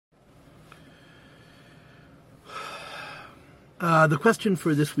The question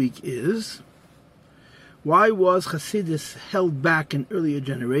for this week is, why was Chassidus held back in earlier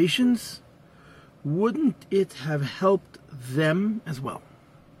generations? Wouldn't it have helped them as well?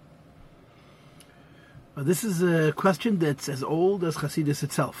 This is a question that's as old as Chassidus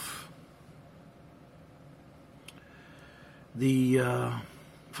itself. The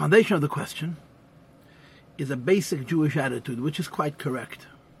foundation of the question is a basic Jewish attitude, which is quite correct,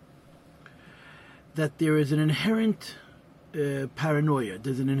 that there is an inherent paranoia,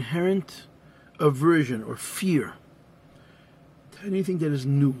 there's an inherent aversion or fear to anything that is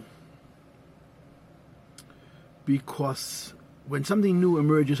new. Because when something new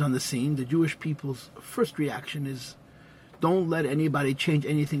emerges on the scene, the Jewish people's first reaction is, don't let anybody change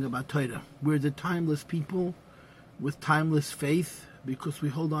anything about Torah. We're the timeless people with timeless faith because we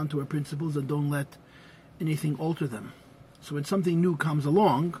hold on to our principles and don't let anything alter them. So when something new comes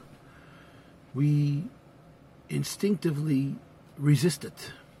along, we instinctively resist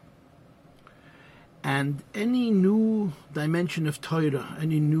it. And any new dimension of Torah,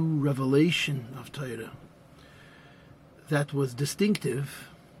 any new revelation of Torah that was distinctive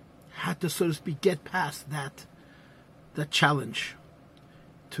had to, so to speak, get past that challenge,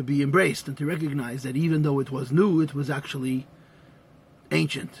 to be embraced and to recognize that even though it was new, it was actually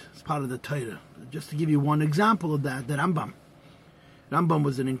ancient. It's part of the Torah. Just to give you one example of that, the Rambam. Rambam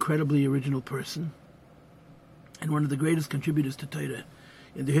was an incredibly original person and one of the greatest contributors to Torah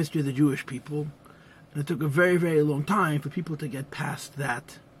in the history of the Jewish people. And it took a very, very long time for people to get past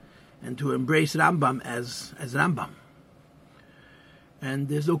that and to embrace Rambam as Rambam. And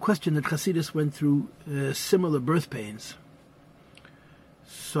there's no question that Chassidus went through similar birth pains.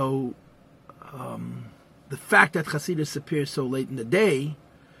 So the fact that Chassidus appears so late in the day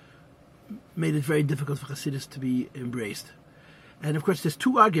made it very difficult for Chassidus to be embraced. And of course there's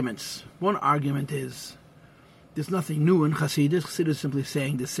two arguments. One argument is there's nothing new in Chassidus. Chassidus is simply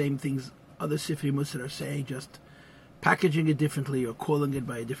saying the same things other Sifrei Musar are saying, just packaging it differently or calling it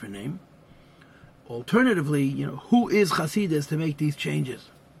by a different name. Alternatively, who is Chassidus to make these changes?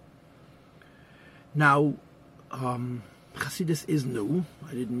 Now, Chassidus is new.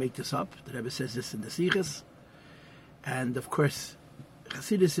 I didn't make this up. The Rebbe says this in the Sichos. And of course,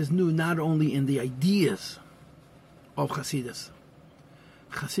 Chassidus is new not only in the ideas of Chassidus.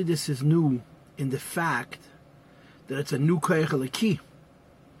 Chassidus is new in the fact that it's a new koyach eliki.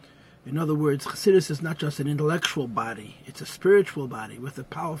 In other words, Chassidus is not just an intellectual body, it's a spiritual body with a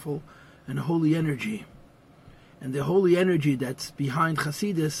powerful and holy energy. And the holy energy that's behind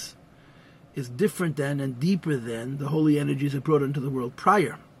Chassidus is different than and deeper than the holy energies that brought into the world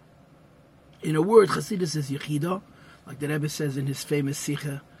prior. In a word, Chassidus is Yechida, like the Rebbe says in his famous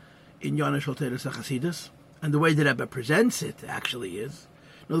Sicha in Yana Shel Teres HaChassidus. And the way the Rebbe presents it actually is,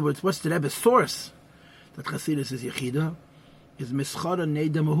 in other words, what's the Rebbe's source that Chassidus is Yechida? Is Mischara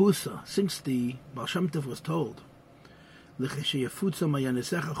Neida Mahusa, since the Baal Shem Tov was told, that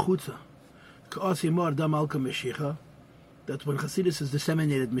when Chassidus is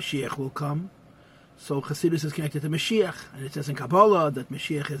disseminated, Mashiach will come. So Chassidus is connected to Mashiach, and it says in Kabbalah that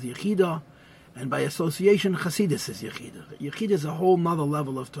Mashiach is Yechida, and by association, Chassidus is Yechida. Yechida is a whole nother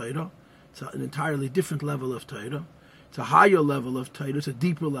level of Torah. It's an entirely different level of Torah. It's a higher level of Torah. It's a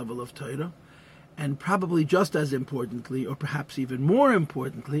deeper level of Torah. And probably just as importantly, or perhaps even more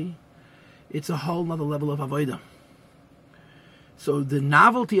importantly, it's a whole nother level of Avodah. So the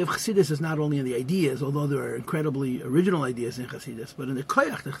novelty of Chassidus is not only in the ideas, although there are incredibly original ideas in Chassidus, but in the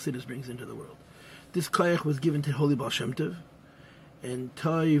koyach that Chassidus brings into the world. This koyach was given to Holy Baal Shem Tov, and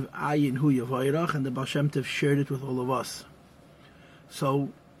Toiv Ayin Hu Yavoirach, and the Baal Shem Tov shared it with all of us.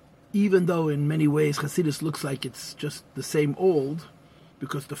 So even though in many ways Chassidus looks like it's just the same old,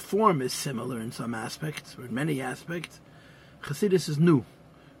 because the form is similar in some aspects, or in many aspects, Chassidus is new.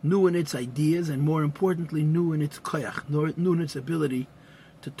 New in its ideas, and more importantly, new in its koyach, new in its ability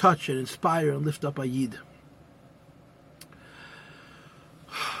to touch and inspire and lift up a yid.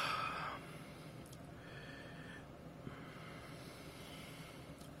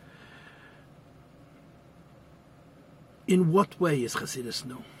 In what way is Chassidus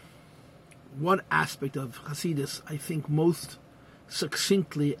new? What aspect of Chassidus, I think, most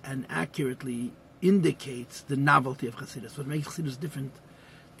succinctly and accurately indicates the novelty of Chassidus? What makes Chassidus different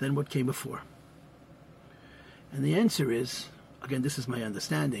than what came before? And the answer is, again, this is my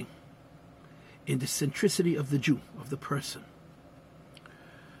understanding, in the centricity of the Jew, of the person.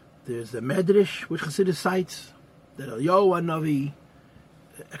 There's the Medrash, which Chassidus cites, that Eliyahu Hanavi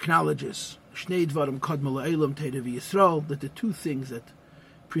acknowledges, Shnei Dvarim Kadma La'elam Teira v'Yisrael, that the two things that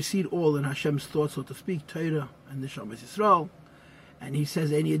precede all in Hashem's thoughts, so to speak, Torah and Neshamas Yisrael. And he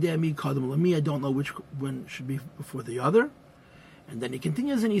says, Any Ademi Kadma La'mi, I don't know which one should be before the other. And then he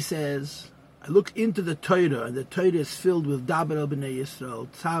continues and he says, I look into the Torah, and the Torah is filled with Daber el B'nai Yisrael,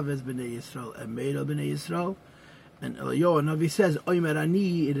 Tzav es B'nai Yisrael, and Meir el B'nai Yisrael. And Eliyahu Navi says, Omer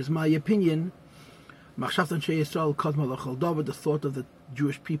ani, it is my opinion, Machshavtan Shei Yisrael Kodma L'chol Davar, the thought of the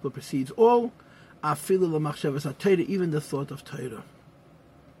Jewish people precedes all, Afilu L'machshavas HaTorah, even the thought of Torah.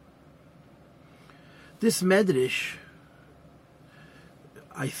 This Medrash,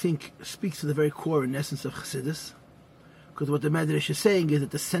 I think, speaks to the very core and essence of Chassidus, because what the Medrash is saying is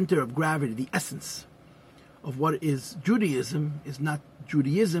that the center of gravity, the essence of what is Judaism, is not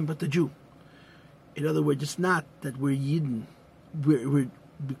Judaism, but the Jew. In other words, it's not that we're Yidden,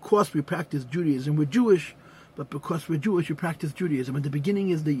 because we practice Judaism, we're Jewish, but because we're Jewish, we practice Judaism. And the beginning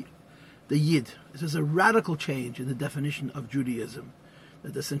is the Yid. This is a radical change in the definition of Judaism,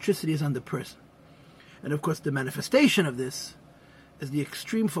 that the centricity is on the person. And of course, the manifestation of this is the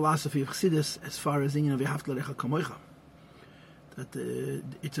extreme philosophy of Chassidus as far as the Inyan of V'ahavta l'recha kamocha. That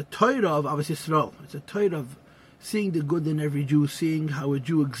it's a Torah of Avos Yisrael. It's a Torah of seeing the good in every Jew, seeing how a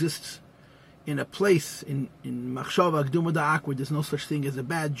Jew exists in a place, in Machshava Gduma Da'ak, where there's no such thing as a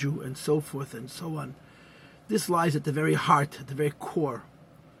bad Jew, and so forth and so on. This lies at the very heart, at the very core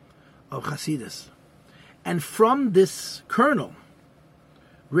of Chassidus. And from this kernel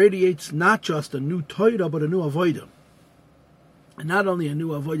radiates not just a new Torah, but a new Avodah. And not only a new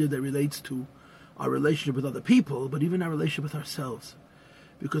Avodah that relates to our relationship with other people, but even our relationship with ourselves.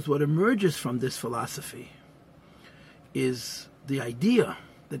 Because what emerges from this philosophy is the idea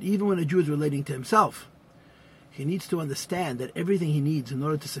that even when a Jew is relating to himself, he needs to understand that everything he needs in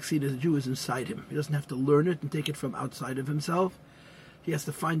order to succeed as a Jew is inside him. He doesn't have to learn it and take it from outside of himself. He has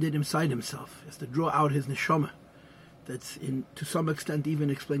to find it inside himself. He has to draw out his neshama. That's to some extent even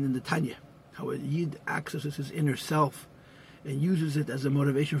explained in the Tanya, how a Yid accesses his inner self and uses it as a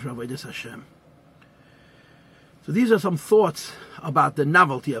motivation for Avodas Hashem. So these are some thoughts about the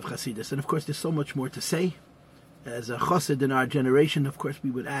novelty of Chassidus. And of course there's so much more to say. As a chassid in our generation, of course, we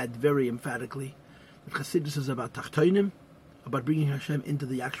would add very emphatically that Chassidus is about tachtonim, about bringing Hashem into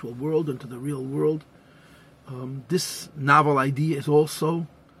the actual world, into the real world. This novel idea is also,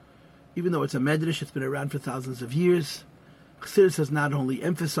 even though it's a medrash, it's been around for thousands of years, Chassidus has not only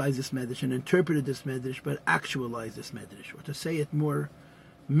emphasized this medrash and interpreted this medrash, but actualized this medrash. Or to say it more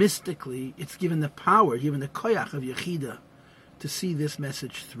mystically, it's given the power, given the koyach of Yechida to see this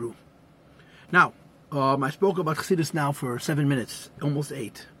message through. Now, I spoke about Chassidus now for 7 minutes, almost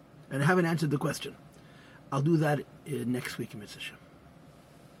 8, and I haven't answered the question. I'll do that next week in Mitzvah.